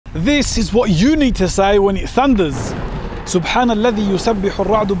This is what you need to say when it thunders. سبحان الذي يسبح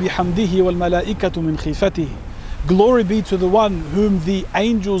الرعد بحمده والملائكة من خيفته. Glory be to the one whom the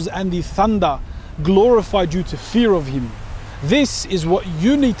angels and the thunder glorify due to fear of him. This is what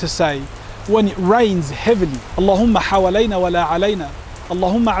you need to say when it rains heavily. اللهم حوالينا ولا علينا.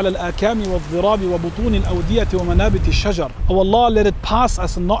 اللهم على الآكام والضراب وبطون الأودية ومنابت الشجر. Oh Allah, let it pass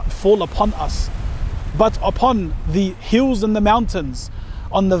us and not fall upon us, but upon the hills and the mountains,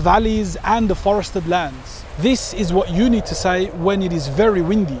 on the valleys and the forested lands. This is what you need to say when it is very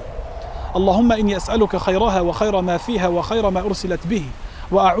windy. اللهم إني أسألك خيرها وخير ما فيها وخير ما أرسلت به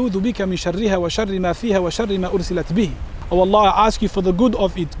وأعوذ بك من شرها وشر ما فيها وشر ما أرسلت به. Oh Allah, I ask you for the good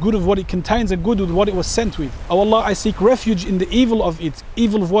of it, good of what it contains and good with what it was sent with. Oh Allah, I seek refuge in the evil of it,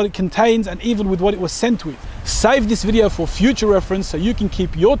 evil of what it contains and evil with what it was sent with. Save this video for future reference so you can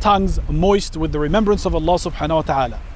keep your tongues moist with the remembrance of Allah subhanahu wa ta'ala.